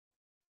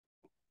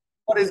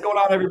What is going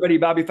on, everybody?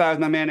 BobbyFi with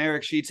my man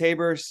Eric Sheets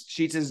Haber.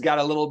 Sheets has got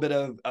a little bit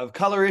of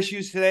color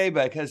issues today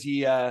because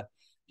he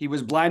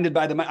was blinded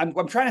by the.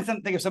 I'm trying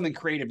to think of something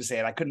creative to say,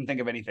 and I couldn't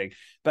think of anything.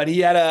 But he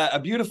had a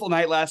beautiful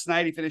night last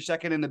night. He finished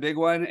second in the big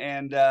one.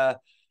 And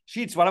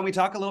Sheets, why don't we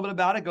talk a little bit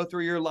about it? Go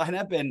through your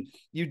lineup, and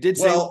you did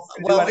say what Well,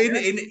 you do well, out in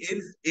there. in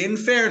in in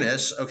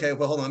fairness, okay.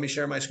 Well, hold on. Let me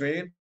share my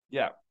screen.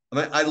 Yeah,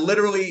 I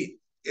literally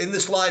in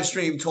this live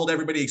stream told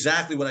everybody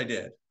exactly what I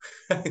did,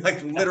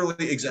 like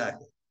literally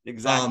exactly.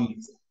 exactly. Um,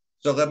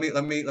 so let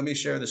me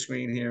share the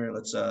screen here.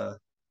 Uh,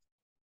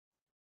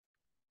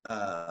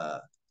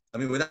 I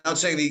mean, without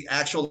saying the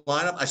actual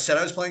lineup, I said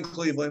I was playing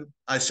Cleveland.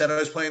 I said I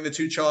was playing the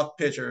two chalk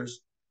pitchers,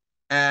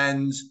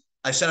 and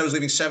I said I was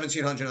leaving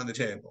 1,700 on the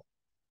table,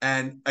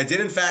 and I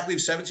did in fact leave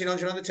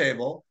 1,700 on the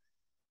table.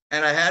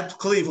 And I had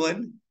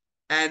Cleveland,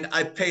 and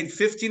I paid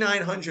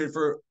 5,900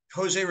 for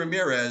Jose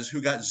Ramirez, who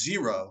got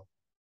zero,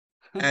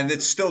 and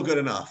it's still good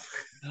enough.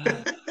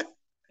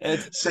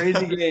 It's a so,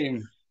 crazy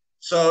game.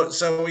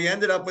 so we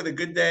ended up with a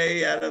good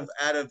day out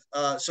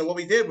of. So what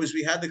we did was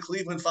we had the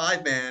Cleveland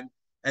five man,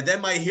 and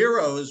then my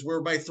heroes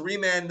were my three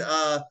men,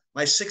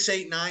 my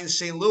 689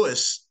 St.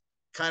 Louis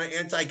kind of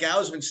anti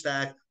Gausman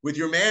stack with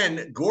your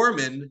man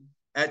Gorman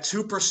at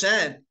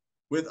 2%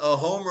 with a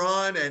home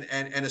run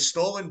and a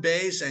stolen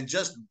base and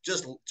just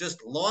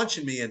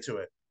launching me into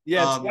it.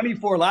 Yeah, Um,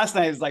 24 last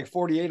night is like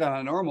 48 on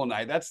a normal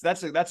night. That's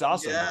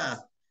awesome. yeah,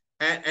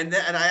 and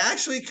I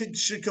actually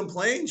should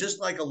complain just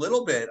like a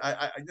little bit.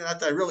 I not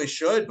that I really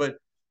should, but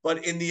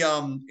in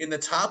the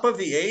top of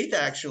the eighth,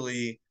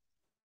 actually,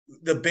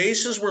 the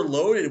bases were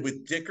loaded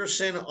with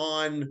Dickerson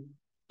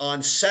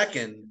on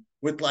second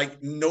with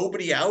like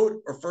nobody out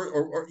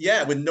or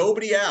yeah, with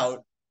nobody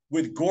out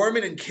with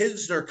Gorman and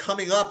Kisner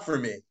coming up for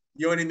me.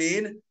 You know what I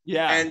mean?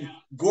 Yeah. And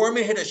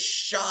Gorman hit a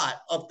shot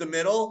up the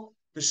middle.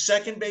 The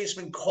second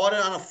baseman caught it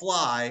on a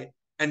fly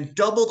and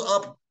doubled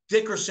up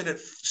Dickerson at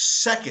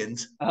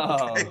second.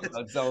 Okay. Oh,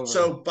 it's over.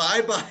 So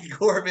bye bye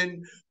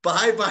Gorman,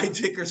 bye bye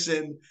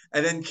Dickerson,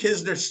 and then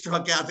Kisner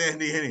struck out to end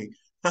the inning.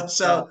 Yeah.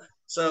 So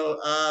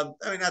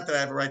I mean, not that I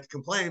have a right to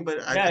complain,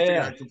 but I, Yeah, I figured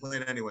yeah. I'd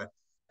complain anyway.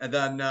 And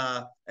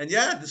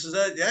yeah, this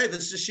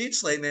is a sheet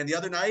slate, man. The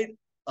other night,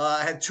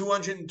 I had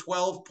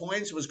 212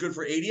 points. It was good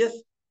for 80th,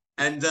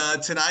 and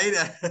tonight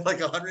I had like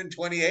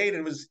 128.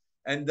 It was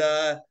and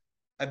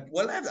I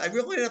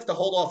really didn't have to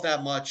hold off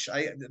that much.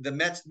 The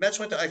Mets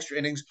went to extra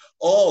innings.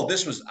 Oh,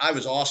 I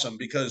was awesome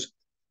because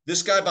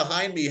this guy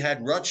behind me had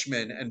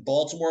Rutschman, and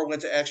Baltimore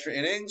went to extra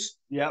innings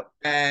Yep.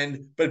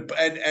 and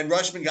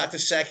Rushman got to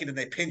second, and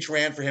they pinch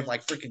ran for him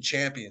like freaking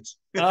champions.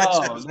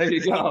 Oh, there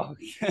you go.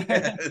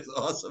 Yeah, it's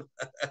awesome.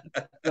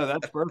 No,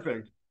 that's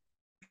perfect.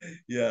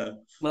 Yeah,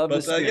 Love to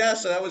but see it. yeah,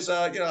 so that was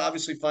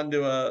obviously fun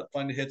to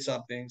hit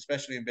something,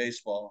 especially in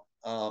baseball.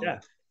 Yeah.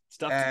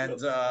 Stuff to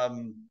do. And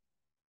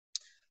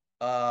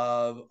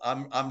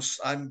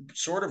I'm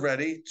sort of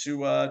ready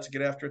to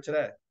get after it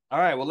today. All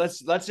right. Well, let's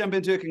jump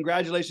into it.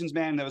 Congratulations,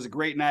 man. That was a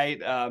great night.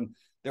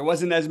 There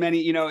wasn't as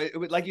many,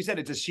 like you said,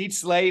 it's a sheet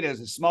slate, it's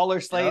a smaller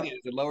slate, Yeah,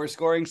 it's a lower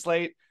scoring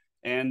slate.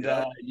 And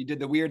yeah. you did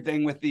the weird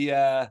thing with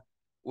the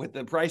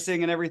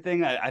pricing and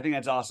everything. I think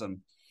that's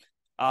awesome.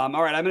 All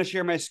right, I'm going to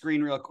share my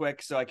screen real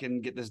quick so I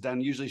can get this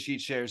done. Usually, Sheet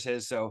shares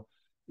his, so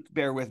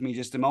bear with me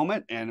just a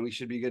moment, and we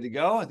should be good to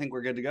go. I think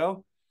we're good to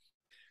go.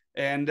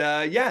 And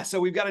yeah, so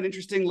we've got an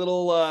interesting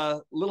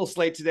little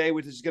slate today,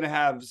 which is going to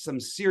have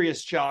some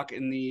serious chalk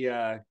in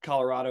the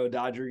Colorado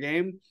Dodger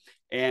game.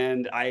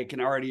 And I can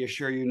already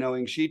assure you,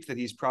 knowing Sheets, that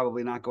he's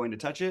probably not going to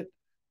touch it.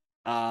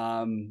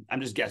 I'm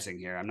just guessing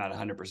here. I'm not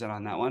 100%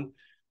 on that one.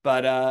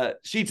 But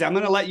Sheets, I'm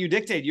going to let you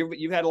dictate.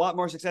 You've had a lot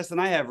more success than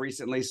I have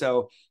recently,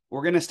 so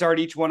we're going to start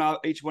each one of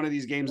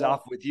these games off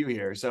Well, with you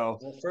here. So,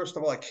 well, first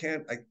of all, I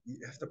can't. I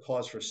you have to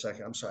pause for a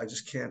second. I'm sorry. I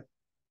just can't.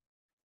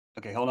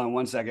 okay, hold on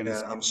one second.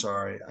 Yeah, I'm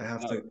sorry. I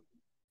have All to.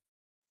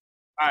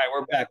 right,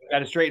 we're back. We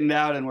got it straightened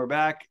out, and we're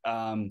back.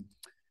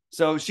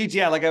 So Sheets,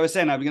 yeah, like I was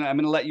saying, I'm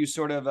gonna let you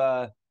sort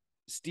of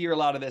steer a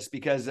lot of this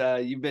because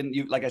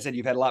you like I said,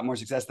 you've had a lot more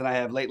success than I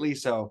have lately.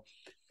 So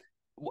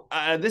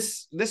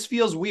this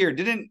feels weird.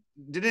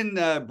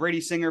 Didn't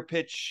Brady Singer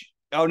pitch?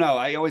 Oh no,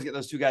 I always get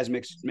those two guys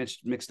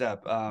mixed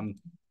up.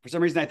 For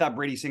some reason, I thought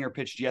Brady Singer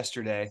pitched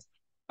yesterday.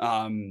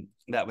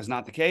 That was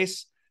not the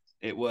case.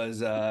 It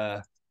was.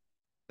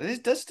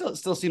 It does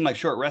still seem like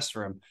short rest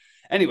for him.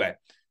 Anyway,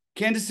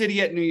 Kansas City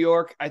at New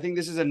York. I think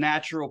this is a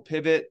natural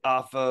pivot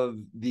off of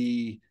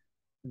the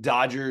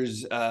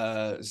Dodgers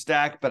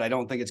stack, but I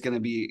don't think it's going to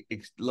be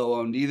low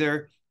owned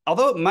either.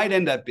 Although it might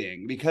end up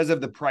being because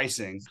of the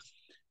pricing.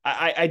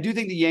 I do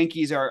think the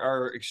Yankees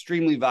are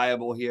extremely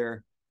viable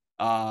here.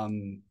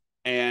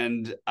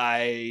 And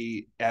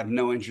I have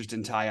no interest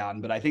in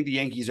Tyon, but I think the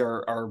Yankees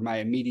are my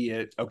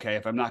immediate okay.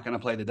 If I'm not going to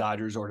play the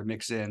Dodgers or to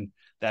mix in,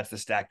 that's the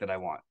stack that I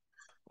want.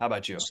 How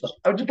about you? So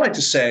I would just like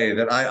to say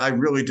that I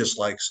really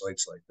dislike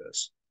slates like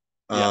this.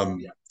 Yeah.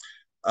 Yeah.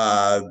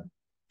 Uh,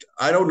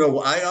 I don't know.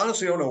 I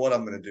honestly don't know what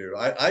I'm going to do.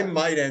 I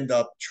might end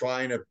up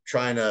trying to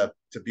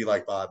be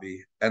like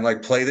Bobby and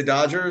like play the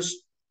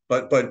Dodgers,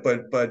 but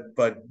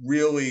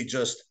really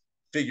just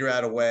figure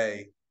out a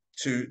way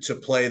to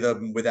play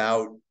them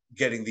without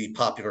getting the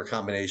popular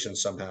combination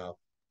somehow.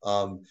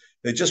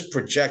 They just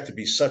project to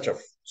be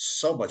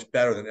so much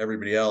better than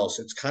everybody else.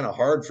 It's kind of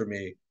hard for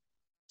me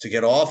to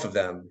get off of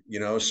them,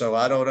 So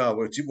I don't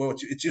know. So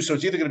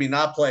it's either going to be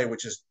not play,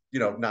 which is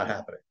not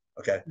happening.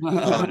 Okay,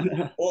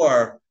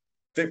 or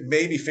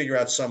maybe figure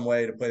out some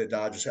way to play the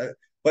Dodgers.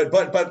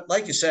 But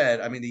like you said,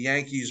 I mean, the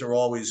Yankees are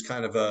always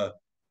kind of a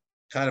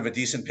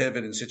decent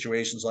pivot in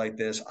situations like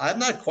this. I'm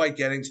not quite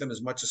getting to them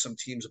as much as some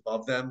teams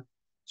above them,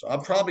 so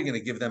I'm probably going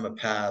to give them a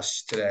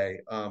pass today.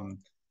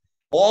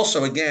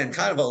 Also, again,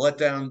 kind of a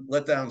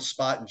letdown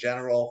spot in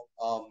general.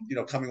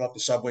 Coming off the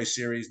Subway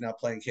Series, now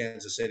playing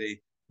Kansas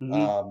City.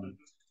 Mhm.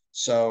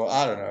 So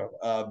I don't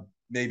know.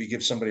 Maybe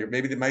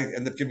maybe they might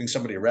end up giving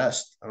somebody a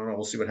rest. I don't know.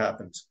 We'll see what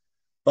happens.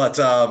 But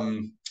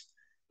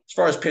as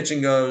far as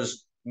pitching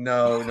goes,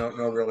 no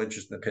real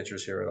interest in the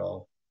pitchers here at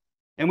all.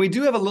 And we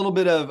do have a little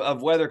bit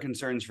of weather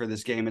concerns for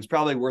this game. It's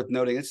probably worth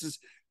noting. This is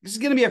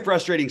going to be a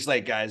frustrating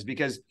slate, guys,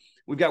 because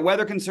we've got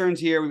weather concerns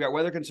here. We've got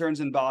weather concerns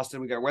in Boston.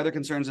 We've got weather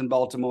concerns in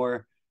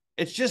Baltimore.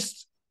 It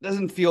just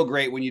doesn't feel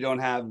great when you don't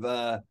have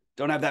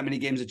that many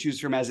games to choose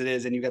from as it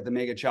is, and you got the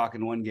mega chalk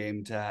in one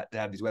game to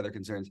have these weather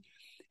concerns.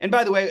 And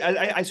by the way,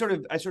 I sort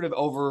of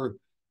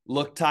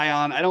overlooked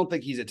Tyon. I don't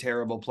think he's a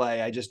terrible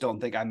play. I just don't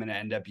think I'm going to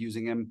end up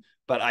using him.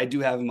 But I do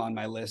have him on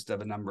my list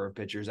of a number of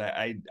pitchers.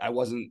 I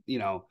wasn't,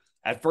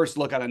 at first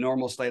look on a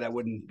normal slate, I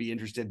wouldn't be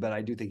interested, but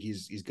I do think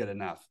he's good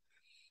enough.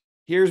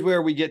 Here's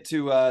where we get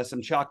to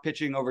some chalk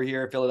pitching over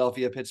here,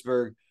 Philadelphia,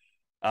 Pittsburgh.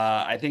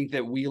 I think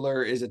that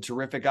Wheeler is a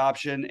terrific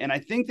option, and I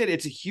think that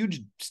it's a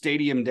huge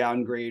stadium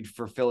downgrade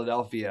for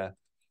Philadelphia.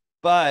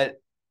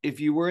 But if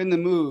you were in the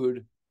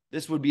mood,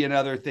 this would be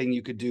another thing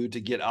you could do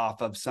to get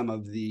off of some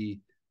of the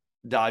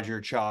Dodger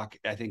chalk,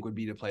 I think, would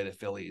be to play the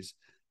Phillies.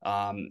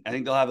 I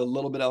think they'll have a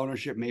little bit of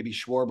ownership. Maybe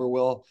Schwarber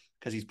will,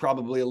 because he's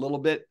probably a little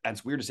bit, and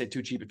it's weird to say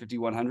too cheap at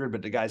 5,100,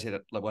 but the guy's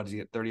hit, what does he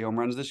get, 30 home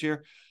runs this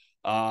year?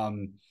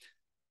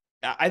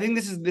 I think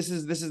this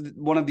is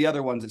one of the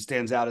other ones that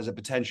stands out as a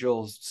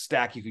potential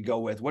stack you could go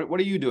with. What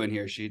are you doing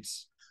here,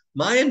 Sheets?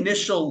 My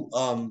initial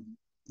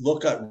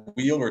look at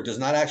Wheeler does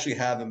not actually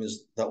have him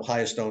as the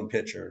highest owned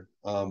pitcher.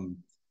 Because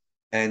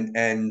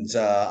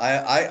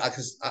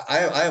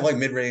I have like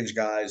mid range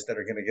guys that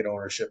are going to get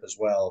ownership as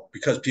well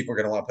because people are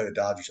going to want to play the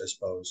Dodgers, I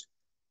suppose.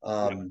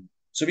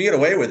 So if you get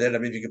away with it, I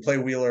mean, if you could play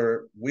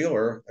Wheeler,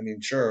 I mean,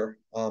 sure.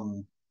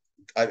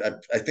 I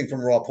think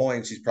from raw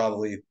points, he's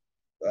probably.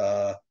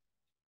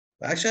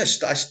 Actually,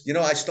 I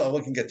still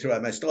we can get to it. I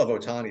mean, I still have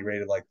Ohtani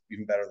rated like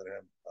even better than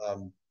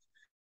him.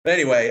 But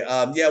anyway,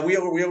 yeah,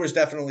 Wheeler's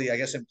definitely, I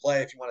guess, in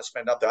play if you want to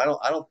spend up there. I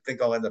don't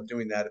think I'll end up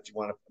doing that if you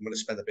want to. I'm going to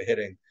spend up a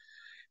hitting.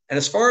 And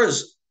as far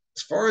as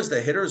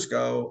the hitters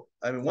go,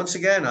 I mean, once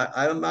again,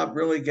 I'm not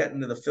really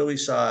getting to the Philly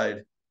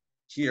side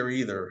here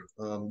either.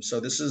 So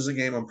this is a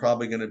game I'm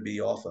probably going to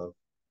be off of.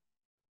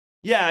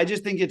 Yeah, I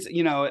just think it's,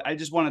 I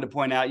just wanted to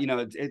point out,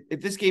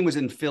 if this game was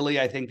in Philly,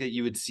 I think that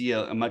you would see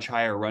a much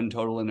higher run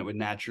total, and it would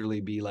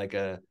naturally be like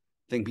a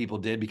thing people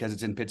did because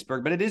it's in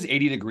Pittsburgh. But it is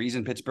 80 degrees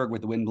in Pittsburgh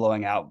with the wind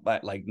blowing out by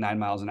like 9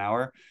 miles an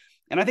hour.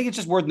 And I think it's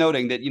just worth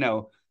noting that,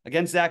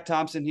 against Zach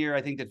Thompson here,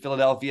 I think that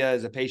Philadelphia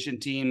is a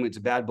patient team. It's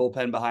a bad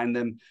bullpen behind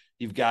them.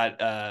 You've got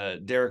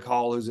Derek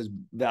Hall, who's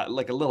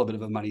like a little bit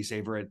of a money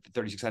saver at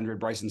 3,600.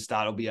 Bryson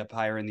Stott will be up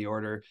higher in the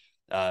order.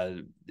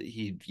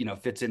 He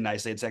fits in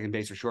nicely at second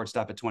base or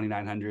shortstop at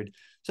 2,900.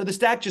 So the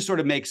stack just sort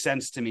of makes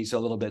sense to me a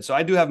little bit. So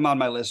I do have them on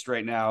my list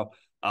right now.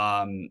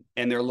 And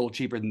they're a little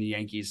cheaper than the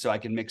Yankees, so I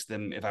can mix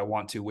them if I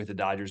want to with the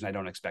Dodgers, and I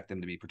don't expect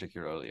them to be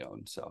particularly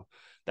owned. So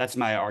that's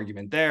my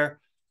argument there.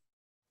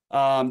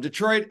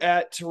 Detroit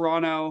at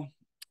Toronto.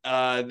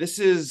 This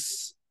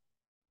is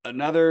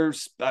another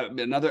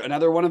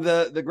one of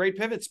the great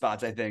pivot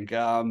spots, I think,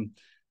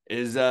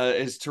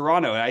 is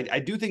Toronto. And I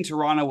do think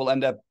Toronto will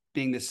end up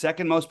being the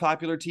second most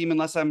popular team,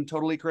 unless I'm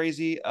totally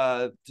crazy,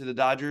 to the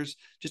Dodgers.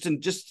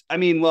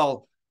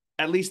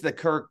 At least the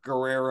Kirk,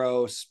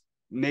 Guerrero,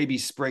 maybe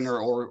Springer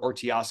or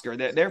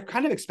Teoscar. They're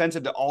kind of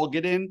expensive to all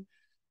get in,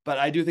 but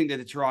I do think that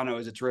the Toronto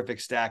is a terrific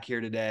stack here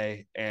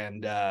today.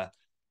 And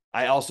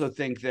I also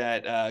think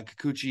that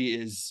Kikuchi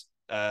is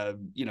a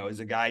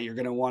guy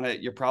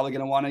you're probably going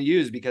to want to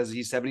use because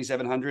he's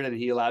 7,700 and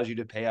he allows you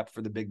to pay up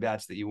for the big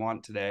bats that you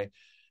want today.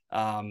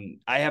 I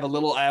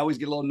always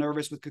get a little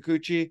nervous with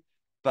Kikuchi,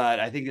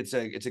 but I think it's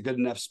a good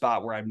enough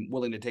spot where I'm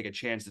willing to take a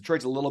chance.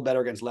 Detroit's a little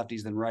better against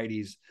lefties than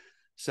righties,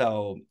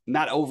 so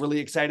not overly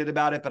excited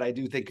about it, but I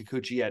do think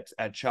Kikuchi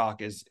at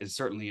chalk is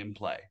certainly in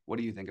play. What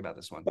do you think about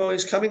this one? Well,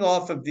 he's coming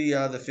off of the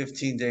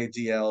 15-day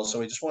DL, so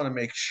we just want to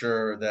make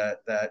sure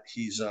that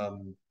he's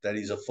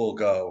a full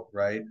go,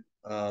 right?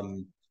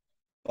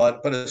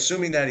 But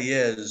assuming that he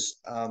is,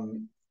 I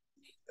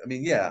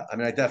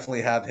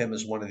definitely have him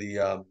as one of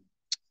the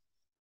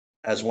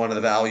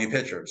value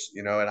pitchers,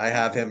 and I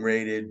have him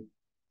rated.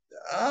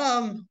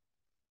 I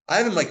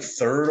have him like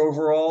third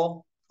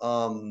overall,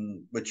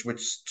 which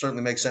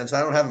certainly makes sense.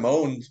 I don't have him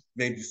owned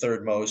maybe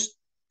third most.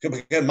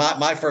 Again,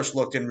 my first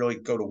look didn't really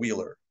go to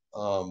Wheeler.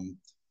 And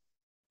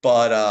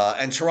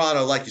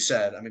Toronto, like you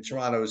said, I mean,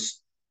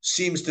 Toronto's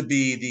seems to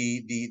be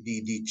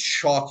the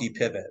chalky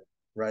pivot,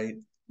 right?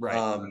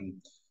 Right.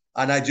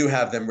 And I do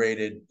have them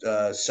rated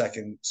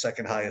second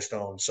highest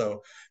owned.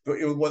 So, but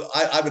what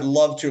I would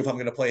love to, if I'm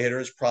going to play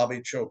hitters,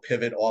 probably show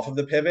pivot off of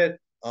the pivot.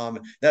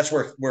 That's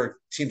where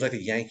teams like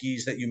the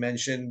Yankees that you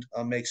mentioned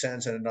make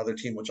sense, and another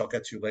team which I'll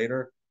get to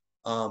later.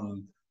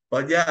 Um,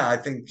 but yeah, I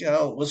think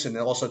listen,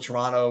 and also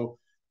Toronto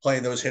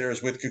playing those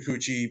hitters with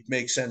Kikuchi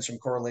makes sense from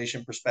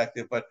correlation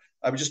perspective. But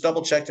I would just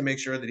double check to make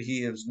sure that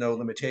he has no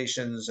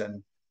limitations.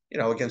 And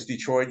against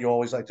Detroit, you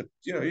always like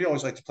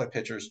to play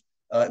pitchers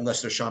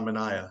unless they're Sean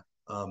Manaea.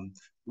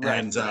 Right.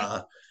 And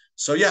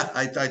so yeah,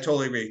 I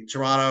totally agree.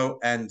 Toronto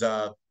and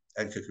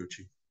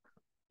Kikuchi.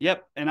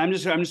 Yep, and I'm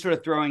just sort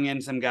of throwing in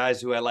some guys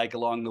who I like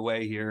along the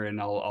way here, and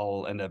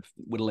I'll end up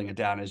whittling it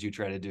down as you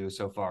try to do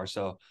so far.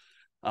 So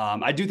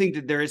I do think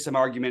that there is some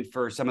argument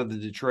for some of the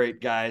Detroit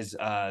guys.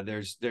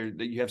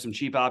 You have some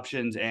cheap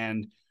options,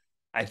 and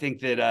I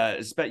think that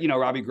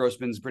Robbie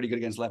Grossman's pretty good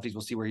against lefties.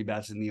 We'll see where he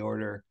bats in the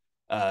order.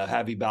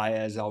 Javi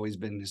Baez always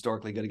been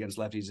historically good against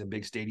lefties. A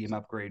big stadium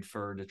upgrade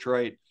for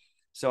Detroit.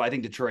 So I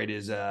think Detroit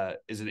is an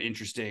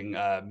interesting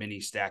mini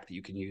stack that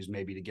you can use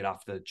maybe to get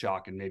off the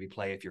chalk and maybe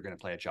play if you're going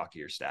to play a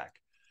chalkier stack.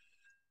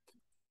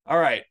 All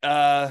right,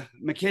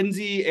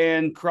 McKenzie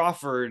and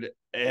Crawford,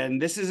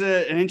 and this is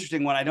an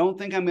interesting one. I don't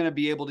think I'm going to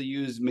be able to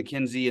use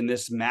McKenzie in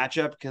this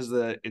matchup because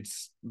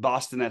it's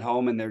Boston at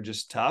home and they're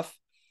just tough.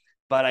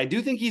 But I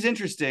do think he's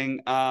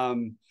interesting.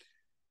 And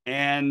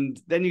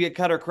then you get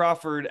Cutter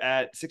Crawford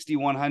at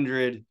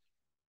 6,100.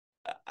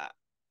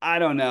 I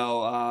don't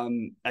know.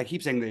 I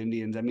keep saying the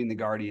Indians. I mean the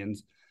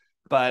Guardians,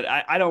 but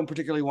I don't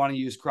particularly want to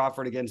use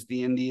Crawford against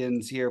the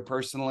Indians here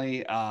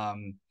personally.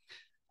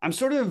 I'm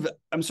sort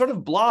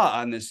of blah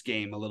on this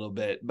game a little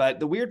bit, but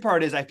the weird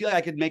part is I feel like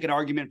I could make an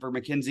argument for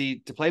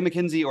McKenzie to play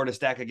McKenzie or to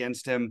stack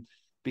against him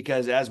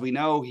because, as we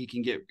know, he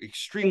can get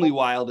extremely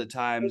wild at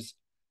times.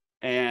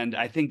 And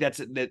I think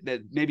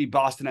that maybe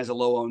Boston as a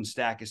low owned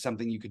stack is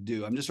something you could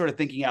do. I'm just sort of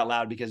thinking out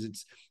loud because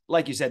it's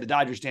like you said, the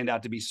Dodgers stand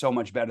out to be so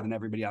much better than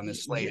everybody on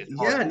this slate.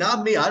 Yeah,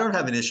 not me. I don't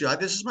have an issue.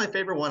 This is my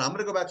favorite one. I'm going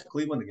to go back to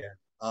Cleveland again.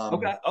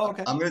 Okay. Oh,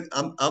 okay.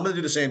 I'm gonna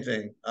do the same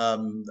thing.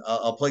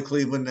 I'll play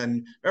Cleveland,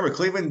 and remember,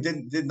 Cleveland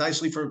did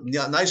nicely for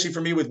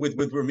me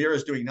with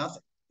Ramirez doing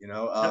nothing.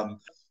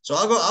 So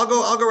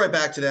I'll go right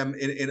back to them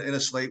in a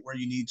slate where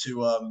you need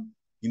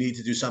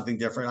to do something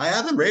different. I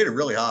have them rated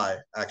really high,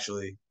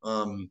 actually.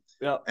 And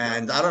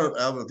I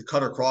don't the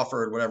Cutter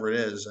Crawford, whatever it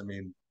is. I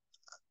mean,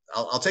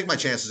 I'll take my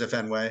chances at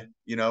Fenway.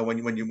 When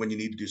you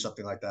need to do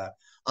something like that.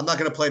 I'm not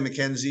going to play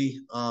McKenzie.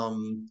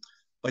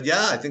 But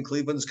yeah, I think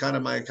Cleveland's kind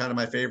of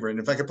my favorite. And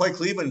if I could play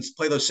Cleveland,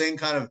 play those same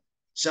kind of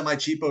semi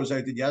cheapos I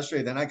did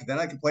yesterday, then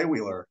I could play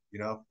Wheeler.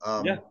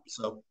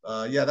 So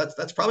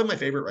that's probably my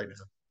favorite right now.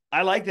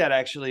 I like that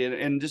actually,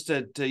 and just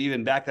to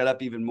even back that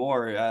up even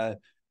more,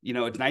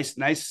 it's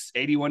nice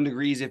 81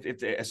 degrees if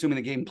assuming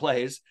the game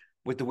plays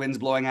with the winds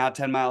blowing out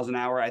 10 miles an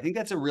hour. I think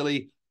this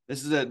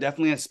is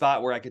definitely a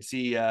spot where I could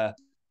see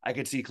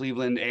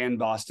Cleveland and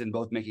Boston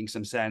both making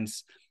some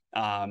sense.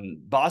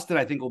 Boston,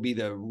 I think, will be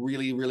the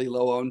really, really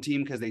low owned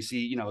team because they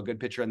see, a good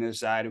pitcher on the other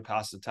side who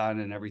costs a ton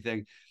and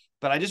everything.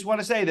 But I just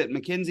want to say that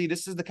McKenzie,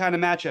 this is the kind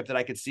of matchup that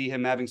I could see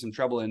him having some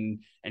trouble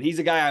in. And he's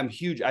a guy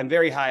I'm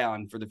very high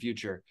on for the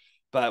future.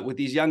 But with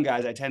these young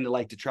guys, I tend to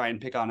like to try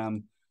and pick on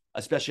them,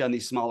 especially on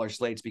these smaller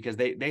slates, because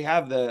they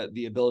have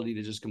the ability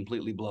to just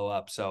completely blow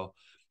up. So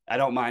I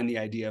don't mind the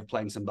idea of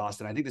playing some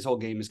Boston. I think this whole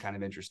game is kind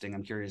of interesting.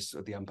 I'm curious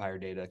what the umpire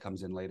data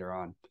comes in later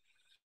on.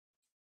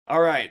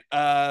 All right.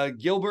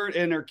 Gilbert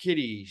and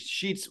Urquidy.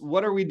 Sheets,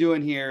 what are we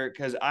doing here?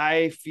 Because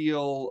I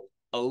feel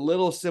a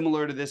little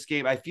similar to this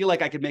game. I feel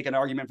like I could make an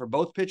argument for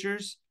both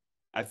pitchers.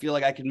 I feel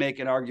like I could make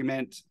an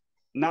argument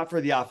not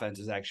for the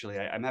offenses, actually.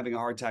 I'm having a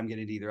hard time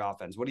getting to either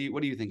offense. What are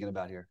you thinking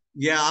about here?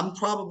 Yeah, I'm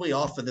probably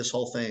off of this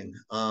whole thing.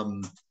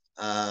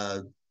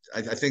 I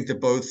think that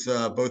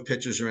both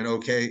pitchers are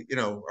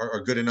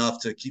are good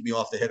enough to keep me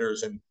off the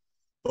hitters, and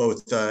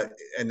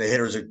and the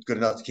hitters are good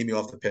enough to keep me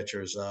off the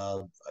pitchers.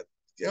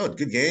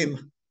 Good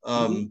game.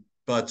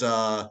 But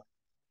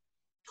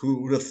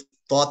who would have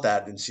thought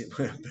that? And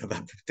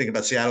thinking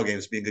about Seattle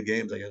games being good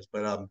games, I guess.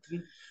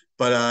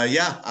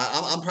 Yeah,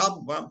 I'm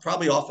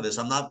probably off of this.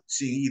 I'm not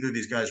seeing either of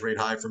these guys rate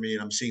high for me,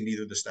 and I'm seeing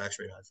neither of the stacks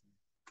rate high for me.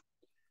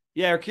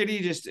 Yeah,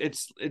 Urquidy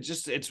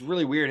it's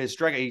really weird. He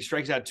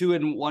strikes out 2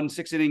 in 1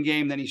 6-inning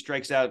game, then he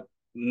strikes out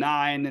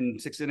 9 in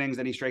 6 innings,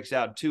 then he strikes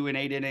out 2 in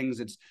 8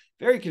 innings. It's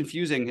very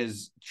confusing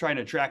his trying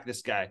to track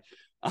this guy.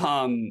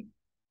 I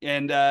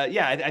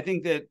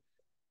think that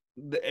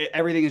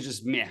everything is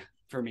just meh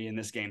for me in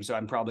this game, so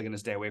I'm probably going to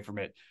stay away from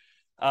it.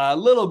 A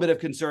little bit of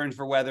concern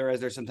for weather, as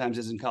there sometimes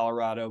is in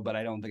Colorado, but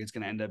I don't think it's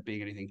going to end up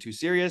being anything too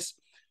serious.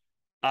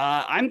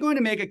 I'm going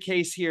to make a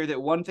case here that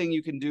one thing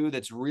you can do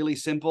that's really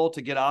simple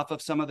to get off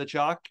of some of the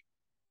chalk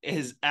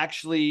is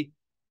actually,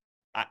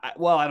 I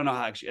don't know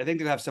how actually. I think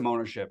they have some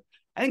ownership.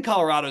 I think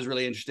Colorado is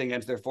really interesting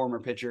against their former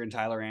pitcher in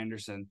Tyler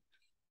Anderson,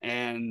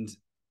 and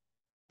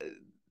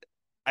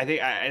I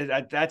think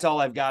that's all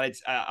I've got.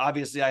 It's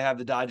obviously I have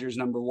the Dodgers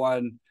number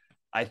 1.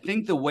 I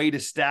think the way to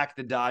stack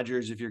the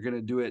Dodgers, if you're going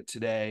to do it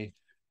today,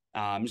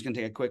 I'm just going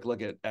to take a quick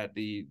look at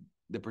the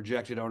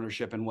projected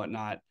ownership and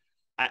whatnot.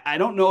 I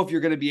don't know if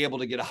you're going to be able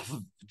to get off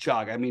of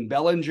chalk. I mean,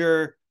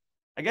 Bellinger,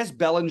 I guess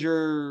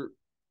Bellinger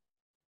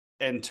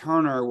and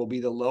Turner will be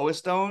the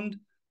lowest owned,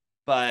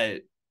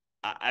 but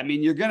I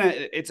mean,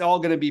 it's all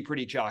gonna be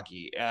pretty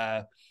chalky.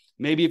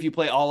 Maybe if you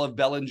play all of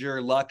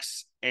Bellinger,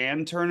 Lux,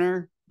 and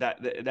Turner,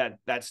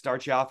 that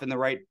starts you off in the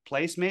right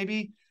place.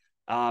 Maybe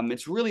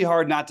it's really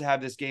hard not to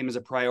have this game as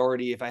a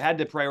priority. If I had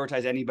to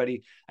prioritize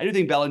anybody, I do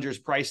think Bellinger's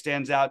price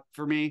stands out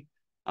for me.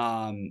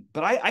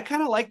 But I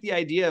kind of like the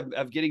idea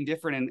of getting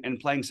different and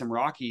playing some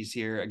Rockies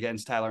here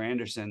against Tyler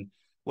Anderson.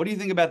 What do you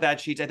think about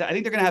that, Sheets? I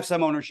think they're going to have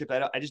some ownership.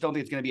 I just don't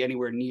think it's going to be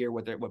anywhere near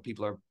what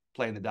people are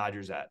playing the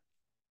Dodgers at.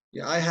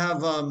 Yeah, I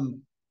have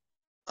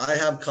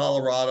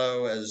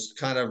Colorado as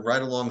kind of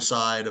right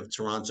alongside of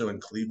Toronto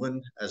and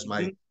Cleveland as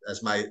my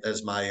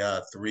Mm-hmm.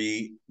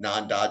 three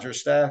non-Dodger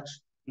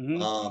stacks.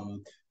 Mm-hmm.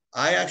 Um,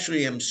 I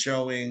actually am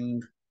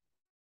showing.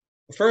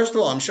 First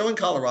of all, I'm showing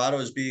Colorado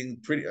as being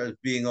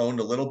owned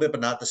a little bit,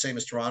 but not the same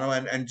as Toronto.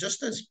 And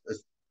just as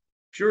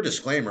pure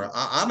disclaimer,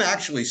 I'm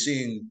actually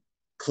seeing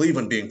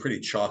Cleveland being pretty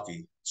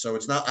chalky. So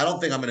it's not. I don't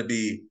think I'm going to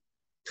be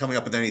coming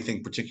up with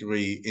anything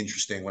particularly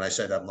interesting when I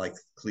said I'm like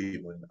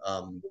Cleveland.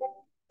 Well,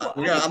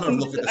 I'm going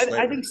to look at this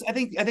later.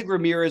 I think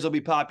Ramirez will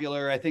be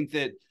popular. I think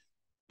that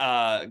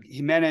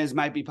Jimenez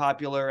might be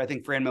popular. I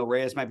think Franmil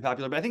Reyes might be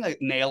popular, but I think like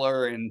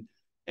Naylor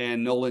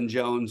and Nolan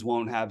Jones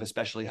won't have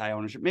especially high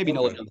ownership. Maybe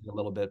Nolan Jones a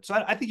little bit. So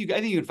I think you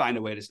can find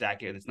a way to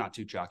stack it. It's not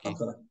too chalky.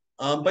 Okay.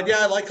 But yeah,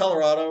 I like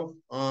Colorado.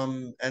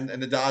 And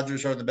the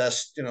Dodgers are the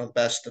best,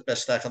 the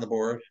best stack on the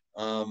board.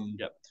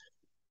 Yep.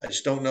 I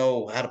just don't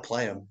know how to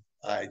play them.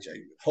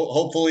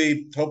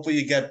 Hopefully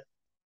you get,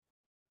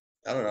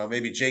 I don't know,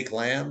 maybe Jake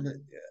Lamb.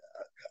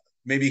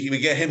 Maybe we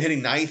get him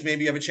hitting ninth.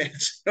 Maybe you have a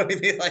chance. You know what I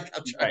mean? Like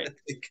I'm trying to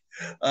think.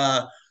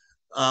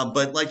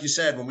 But like you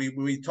said, when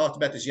we talked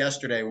about this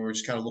yesterday, when we were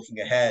just kind of looking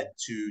ahead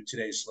to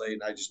today's slate,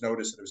 and I just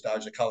noticed that it was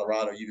Dodgers at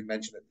Colorado. You even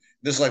mentioned it.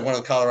 This is like one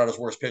of Colorado's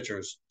worst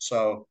pitchers,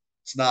 so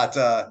it's not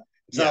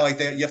like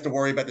that. You have to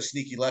worry about the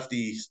sneaky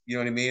lefty. You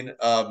know what I mean?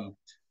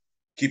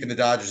 Keeping the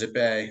Dodgers at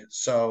bay.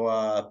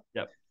 So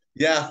Yep.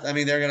 yeah, I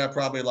mean they're gonna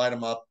probably light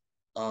them up.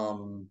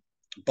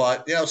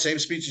 But same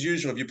speech as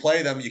usual. If you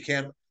play them, you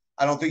can't.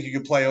 I don't think you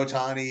could play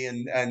Otani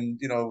and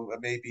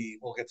maybe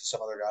we'll get to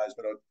some other guys,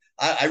 but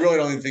I really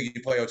don't even think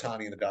you play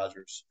Otani in the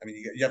Dodgers. I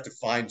mean, you have to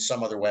find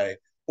some other way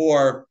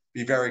or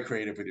be very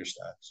creative with your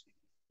stats.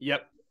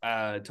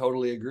 Yep.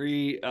 Totally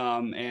agree.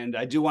 And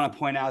I do want to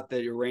point out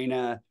that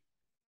Urena,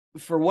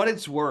 for what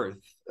it's worth,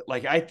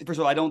 like first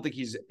of all, I don't think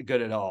he's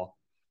good at all.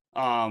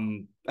 I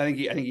think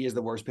he is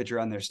the worst pitcher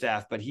on their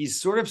staff, but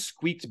he's sort of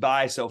squeaked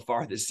by so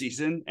far this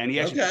season, and he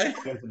actually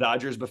against the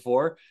Dodgers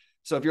before.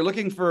 So if you're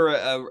looking for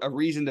a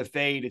reason to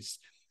fade,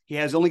 he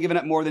has only given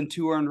up more than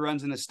 2 earned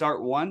runs in a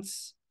start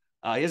once.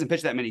 He hasn't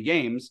pitched that many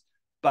games,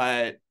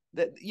 but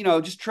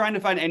just trying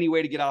to find any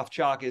way to get off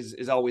chalk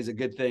is always a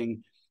good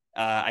thing.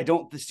 I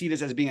don't see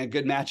this as being a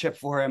good matchup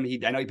for him.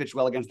 I know he pitched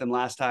well against them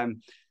last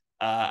time.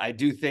 I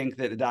do think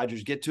that the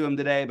Dodgers get to him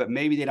today, but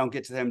maybe they don't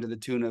get to him to the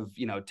tune of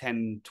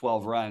 10,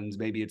 12 runs.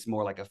 Maybe it's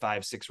more like a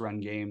 5-6 run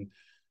game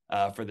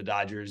for the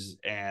Dodgers,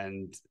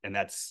 and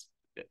that's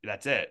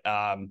it.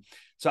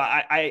 So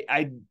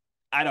I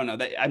don't know.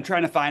 I'm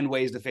trying to find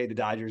ways to fade the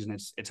Dodgers, and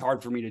it's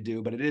hard for me to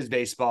do, but it is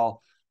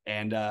baseball,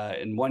 and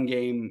in one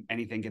game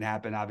anything can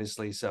happen,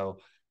 obviously. So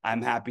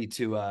I'm happy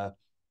to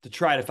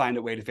try to find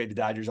a way to fade the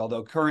Dodgers.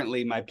 Although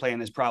currently my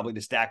plan is probably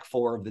to stack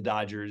 4 of the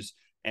Dodgers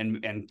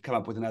and come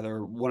up with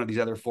another one of these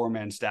other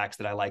 4-man stacks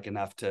that I like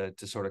enough to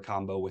sort of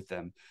combo with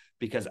them,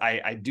 because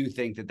I do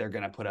think that they're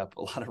going to put up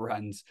a lot of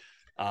runs.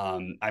 I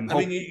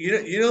mean,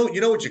 you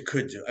know what you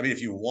could do. I mean,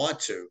 if you want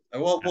to,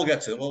 we'll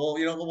get to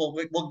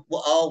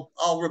it.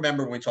 I'll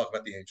remember when we talk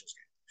about the Angels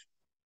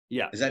game.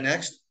 Yeah. Is that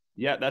next?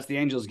 Yeah, that's the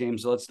Angels game.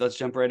 So let's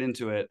jump right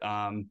into it.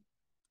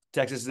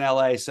 Texas and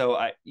LA. So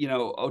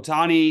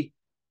Otani,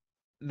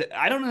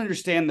 I don't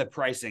understand the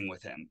pricing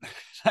with him.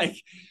 Like,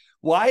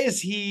 why is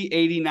he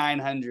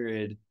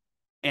 8,900?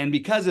 And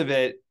because of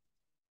it,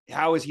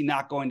 how is he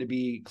not going to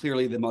be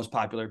clearly the most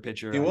popular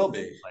pitcher? He will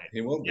be.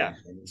 He will be. Yeah.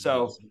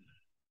 So,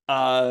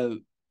 hey,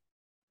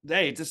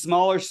 it's a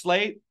smaller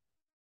slate.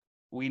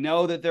 We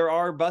know that there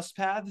are bus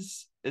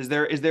paths. Is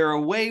there a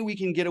way we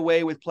can get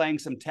away with playing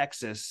some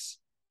Texas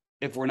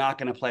if we're not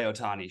going to play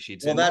Otani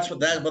Sheets? Well, that's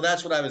what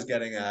I was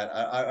getting at.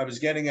 I was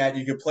getting at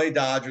you could play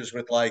Dodgers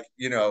with like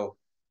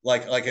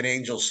an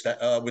Angels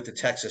with the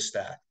Texas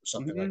stack or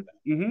something like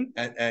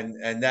that,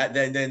 and that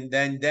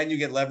then you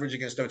get leverage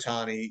against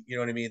Otani. You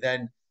know what I mean?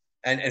 Then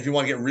and if you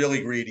want to get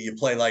really greedy, you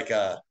play like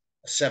a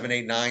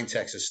 7-8-9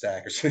 Texas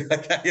stack or something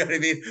like that. You know what I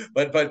mean?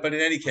 But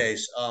in any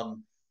case,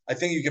 I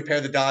think you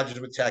compare the Dodgers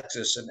with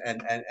Texas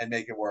and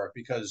make it work,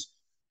 because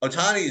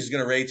Otani is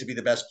going to rate to be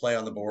the best play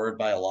on the board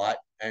by a lot,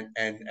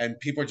 and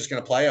people are just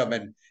going to play him.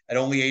 And at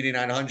only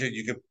 8,900,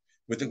 you could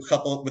with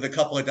a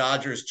couple of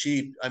Dodgers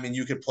cheap. I mean,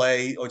 you could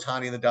play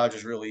Otani and the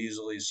Dodgers really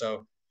easily.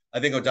 So I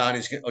think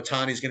Otani's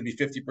going to be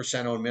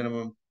 50% on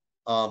minimum.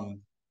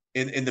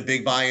 In the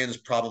big buy-ins,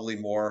 probably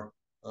more.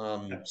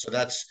 So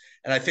that's,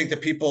 and I think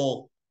that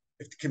people,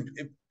 can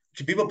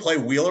people play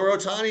Wheeler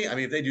Otani? I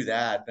mean, if they do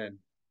that, then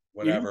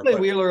If you whatever. play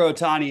But Wheeler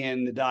Otani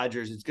and the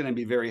Dodgers, it's going to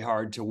be very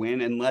hard to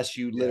win unless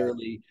you yeah,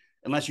 literally,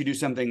 unless you do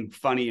something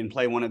funny and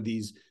play one of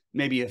these,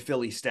 maybe a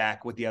Philly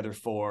stack with the other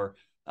four,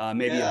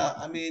 maybe a yeah.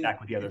 I mean, stack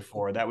with the other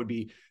four. That would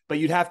be, but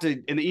you'd have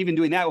to, and even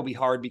doing that will be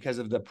hard because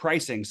of the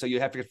pricing. So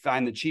you'd have to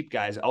find the cheap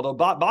guys. Although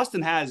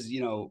Boston has,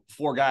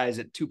 four guys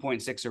at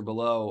 2.6 or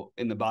below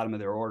in the bottom of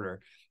their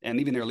order, and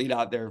even their lead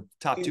out, their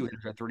top two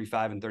hitters are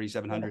 35 and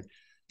 3,700.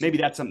 Maybe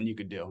that's something you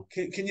could do.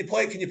 can you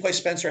play? Can you play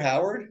Spencer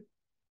Howard?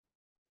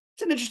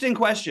 It's an interesting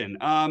question.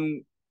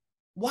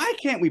 Why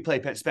can't we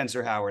play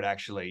Spencer Howard?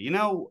 Actually,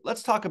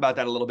 let's talk about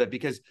that a little bit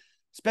because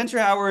Spencer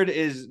Howard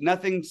is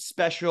nothing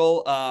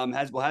special.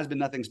 Has been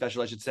nothing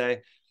special, I should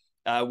say.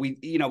 We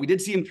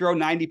did see him throw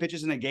 90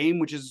 pitches in a game,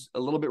 which is a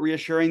little bit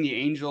reassuring. The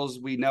Angels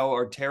we know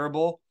are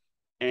terrible,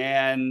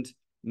 and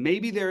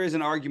maybe there is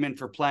an argument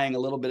for playing a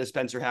little bit of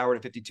Spencer Howard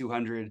at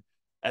 5,200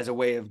 as a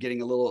way of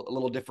getting a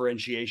little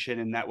differentiation,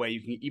 and that way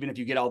you can, even if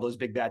you get all those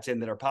big bats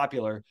in that are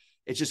popular,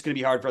 it's just going to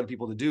be hard for other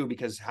people to do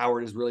because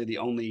Howard is really the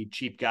only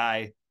cheap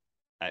guy.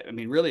 I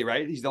mean, really,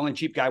 right? He's the only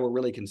cheap guy we're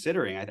really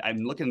considering.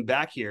 I'm looking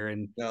back here,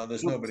 and No,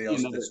 there's nobody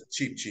else that's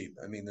cheap.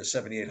 I mean, there's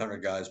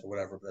 7,800 guys, but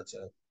whatever. But that's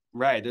it.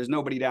 Right. There's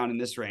nobody down in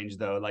this range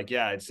though. Like,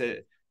 yeah,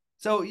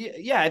 so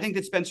yeah, I think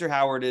that Spencer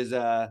Howard is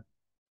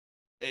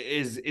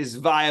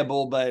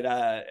viable, but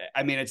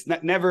I mean, it's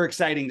never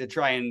exciting to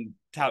try and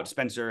tout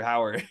Spencer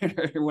Howard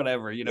or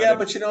whatever. Yeah,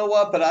 but you know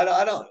what? But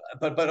I don't.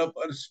 But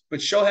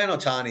Shohei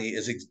Ohtani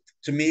is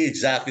to me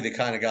exactly the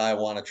kind of guy I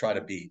want to try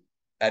to beat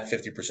at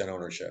 50%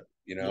 ownership.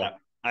 Yeah,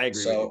 I agree with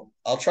you. So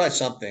I'll try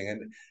something.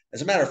 And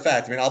as a matter of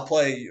fact, I mean, I'll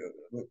play.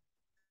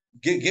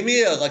 Give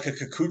me a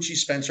Kikuchi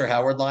Spencer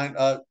Howard line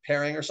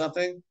pairing or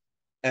something,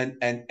 and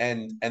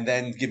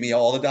then give me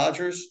all the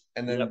Dodgers,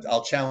 and then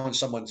I'll challenge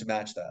someone to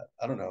match that.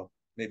 I don't know.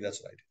 Maybe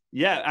that's what I do.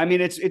 Yeah, I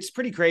mean it's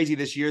pretty crazy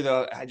this year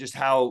though, just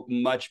how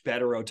much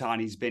better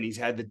Otani's been. He's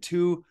had the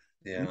two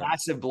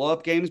massive blow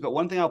up games, but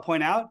one thing I'll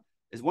point out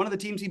is one of the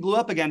teams he blew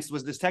up against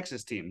was this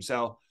Texas team.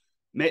 So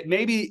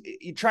maybe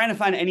you're trying to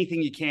find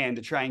anything you can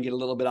to try and get a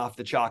little bit off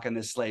the chalk on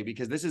this slate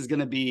because this is going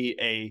to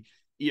be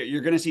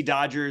you're going to see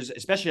Dodgers,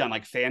 especially on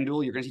like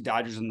FanDuel, you're going to see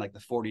Dodgers in like the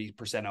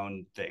 40%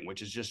 owned thing,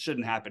 which is just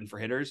shouldn't happen for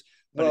hitters,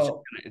 but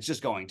it's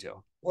just going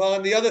to. Well,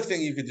 and the other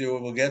thing you could do,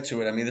 we'll get to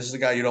it. I mean, this is a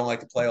guy you don't like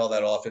to play all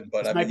that often,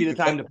 but this might be the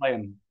time to play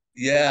him.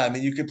 Yeah, I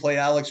mean, you could play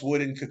Alex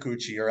Wood and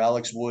Kikuchi or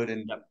Alex Wood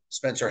and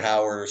Spencer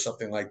Howard or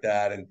something like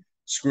that, and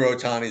screw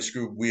Ohtani,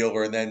 screw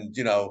Wheeler, and then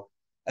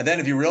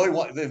if you really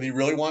want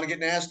to get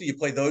nasty, you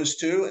play those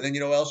two, and then you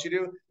know what else you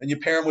do? Then you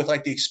pair them with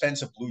like the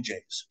expensive Blue Jays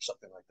or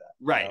something like that.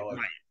 Right, right.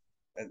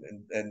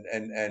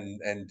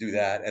 And do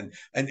that and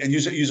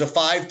use a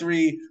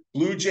 5-3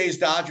 Blue Jays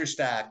Dodger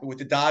stack with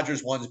the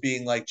Dodgers ones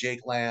being like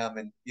Jake Lamb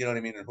and you know what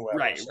I mean and whoever.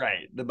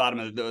 Right. The bottom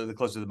of the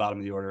close to the bottom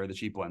of the order are the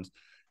cheap ones.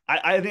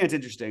 I think it's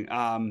interesting.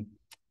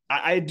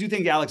 I do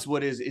think Alex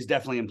Wood is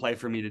definitely in play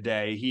for me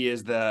today. He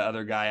is the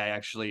other guy I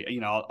actually,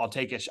 I'll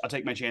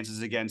take my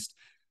chances against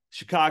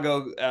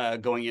Chicago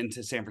going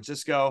into San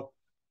Francisco.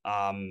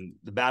 The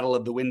battle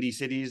of the windy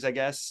cities, I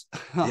guess.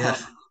 Yeah.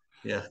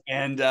 Yeah.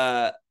 And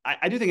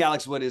I do think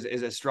Alex Wood is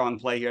a strong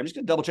play here. I'm just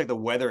going to double check the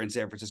weather in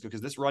San Francisco because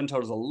this run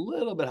total is a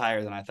little bit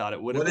higher than I thought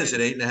it would. What is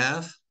it,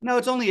 8.5? No,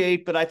 it's only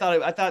 8, but I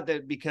thought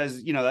that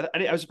because,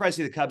 I was surprised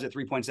to see the Cubs at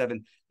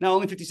 3.7. Now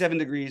only 57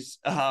 degrees.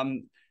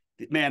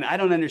 Man, I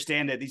don't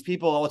understand it. These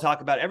people all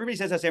talk about, everybody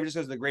says how San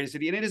Francisco is the greatest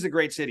city, and it is a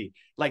great city,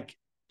 like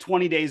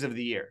 20 days of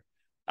the year.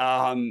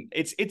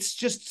 It's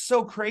just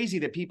so crazy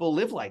that people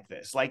live like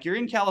this. Like you're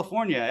in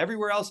California,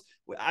 everywhere else,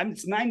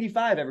 it's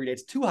 95 every day.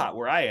 It's too hot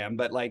where I am,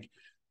 but like,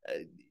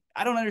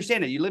 I don't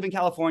understand it. You live in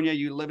California,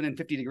 you living in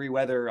 50-degree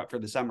weather for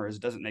the summers.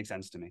 It doesn't make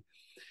sense to me.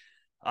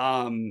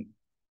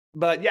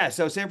 But yeah,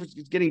 so San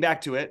Francisco, getting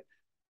back to it,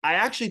 I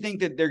actually think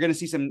that you're going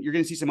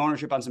to see some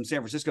ownership on some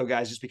San Francisco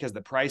guys just because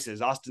the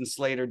prices. Austin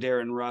Slater,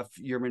 Darren Ruff,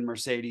 Yerman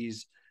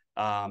Mercedes,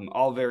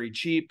 all very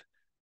cheap.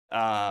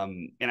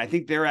 And I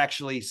think they're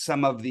actually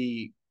some of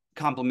the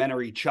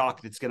complementary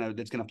chalk that's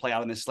gonna play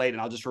out in this slate.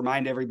 And I'll just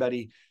remind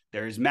everybody,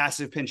 there is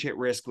massive pinch hit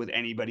risk with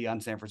anybody on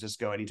San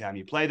Francisco anytime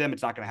you play them.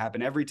 It's not going to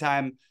happen every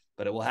time,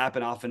 but it will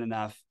happen often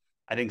enough.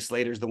 I think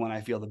Slater's the one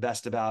I feel the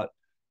best about.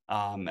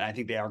 And I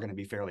think they are going to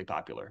be fairly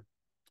popular.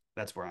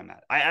 That's where I'm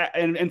at.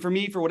 And for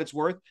me, for what it's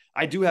worth,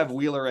 I do have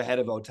Wheeler ahead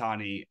of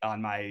Ohtani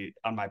on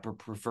my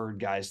preferred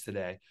guys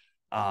today.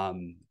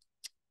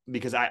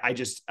 Because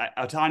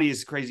Ohtani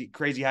is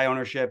crazy high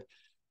ownership.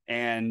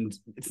 And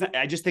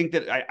I just think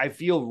that I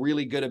feel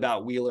really good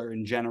about Wheeler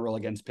in general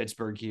against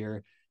Pittsburgh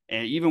here.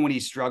 And even when he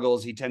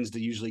struggles, he tends to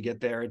usually get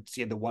there.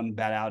 He had the one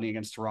bad outing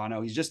against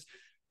Toronto. He's just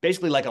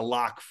basically like a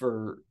lock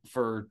for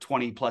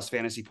 20 plus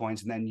fantasy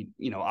points. And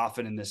then,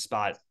 often in this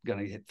spot, going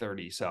to hit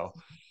 30. So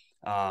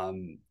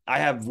I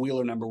have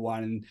Wheeler number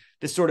one. And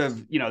this sort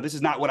of, this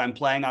is not what I'm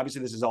playing.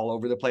 Obviously, this is all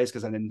over the place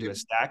because I didn't do a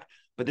stack.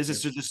 But this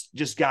is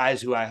just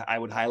guys who I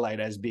would highlight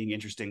as being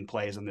interesting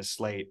plays on this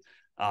slate.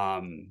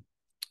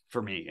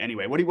 for me.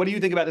 Anyway, what do you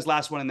think about this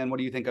last one? And then what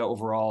do you think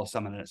overall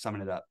summing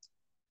it up?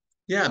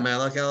 Yeah, man,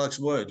 like Alex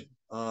Wood.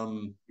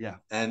 Yeah.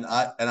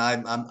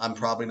 I'm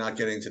probably not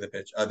getting to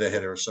the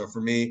hitter. So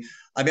for me,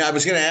 I mean, I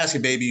was going to ask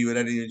you, maybe you had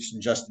any interest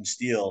in Justin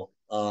Steele.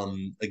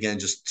 Again,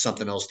 just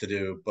something else to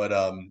do, but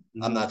I'm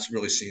not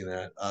really seeing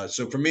that.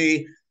 So for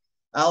me,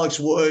 Alex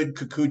Wood,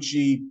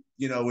 Kikuchi,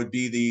 would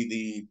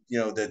be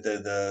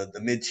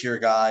the mid tier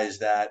guys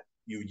that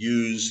you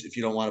use if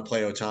you don't want to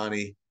play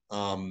Otani.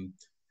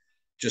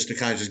 Just to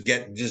kind of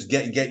get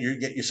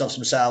yourself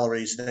some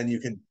salaries, then you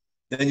can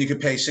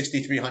pay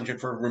 6,300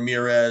 for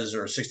Ramirez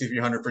or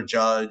 6,300 for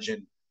Judge,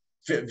 and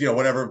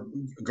whatever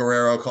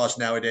Guerrero costs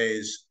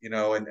nowadays,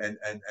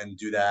 and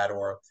do that,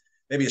 or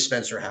maybe a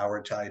Spencer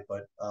Howard type.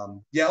 But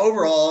yeah,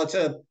 overall, it's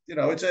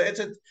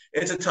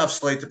a tough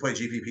slate to play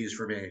GPPs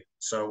for me.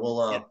 So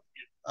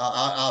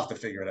I'll have to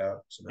figure it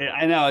out. So yeah,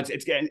 I know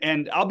it's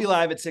and I'll be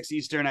live at 6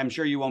 Eastern. I'm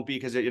sure you won't be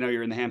because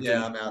you're in the Hamptons.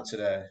 Yeah, I'm out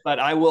today. But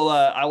I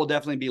will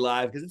definitely be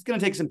live because it's going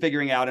to take some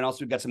figuring out, and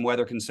also we've got some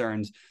weather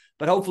concerns.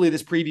 But hopefully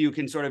this preview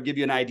can sort of give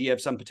you an idea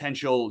of some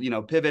potential,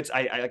 pivots.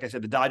 I like I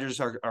said, the Dodgers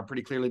are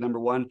pretty clearly number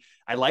one.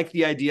 I like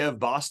the idea of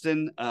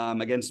Boston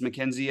against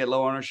McKenzie at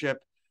low ownership.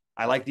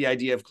 I like the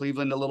idea of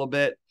Cleveland a little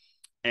bit,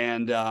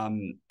 and I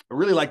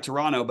really like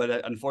Toronto,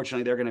 but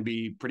unfortunately they're going to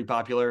be pretty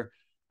popular.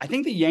 I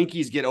think the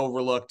Yankees get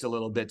overlooked a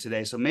little bit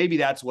today, so maybe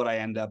that's what I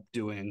end up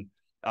doing.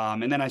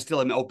 And then I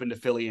still am open to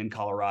Philly and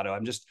Colorado.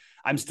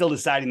 I'm still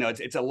deciding though.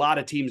 It's a lot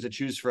of teams to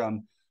choose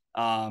from.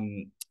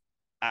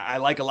 I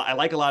like a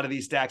lot of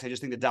these stacks. I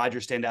just think the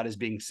Dodgers stand out as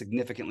being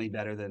significantly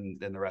better than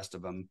the rest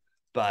of them.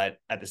 But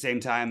at the same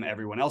time,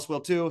 everyone else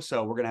will too.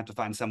 So we're gonna have to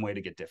find some way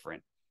to get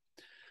different.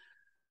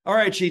 All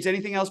right, Cheats.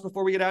 Anything else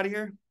before we get out of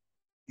here?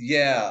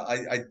 Yeah,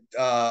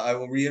 I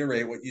will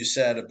reiterate what you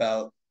said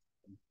about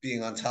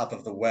being on top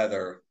of the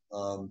weather.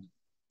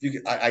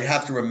 I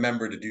have to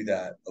remember to do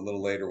that a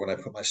little later when I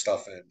put my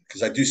stuff in,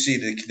 because I do see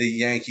the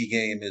Yankee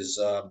game is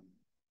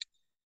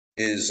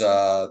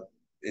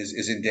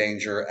in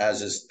danger,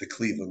 as is the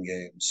Cleveland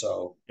game.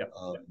 So Yep.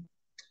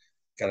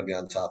 Got to be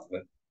on top of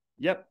it.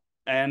 Yep.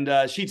 And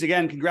Sheets,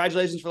 again,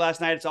 congratulations for last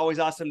night. It's always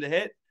awesome to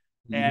hit.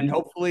 And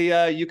hopefully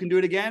you can do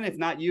it again. If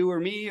not you or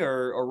me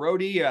or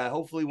Rody,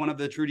 hopefully one of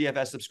the True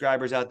DFS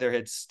subscribers out there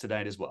hits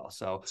tonight as well.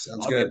 So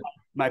sounds I'll good. get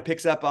my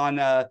picks up on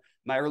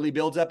my early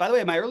builds up. By the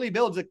way, my early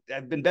builds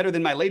have been better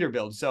than my later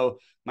builds. So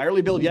my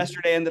early build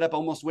yesterday ended up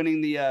almost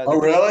winning the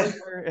really?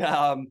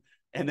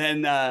 And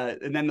then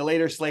the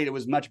later slate, it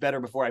was much better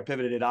before I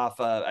pivoted it off.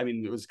 I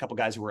mean, it was a couple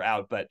guys who were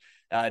out, but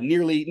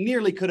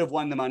nearly could have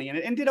won the money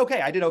and did okay.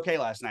 I did okay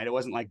last night. It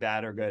wasn't like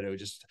bad or good. It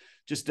was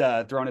just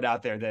throwing it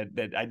out there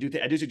that I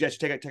do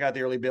suggest you check out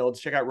the early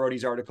builds, check out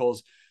Rody's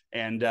articles,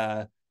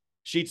 and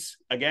Sheets,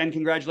 again,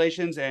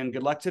 congratulations and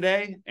good luck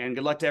today, and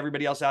good luck to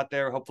everybody else out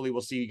there. Hopefully we'll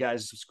see you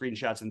guys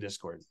screenshots in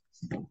Discord.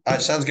 All right,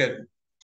 sounds good.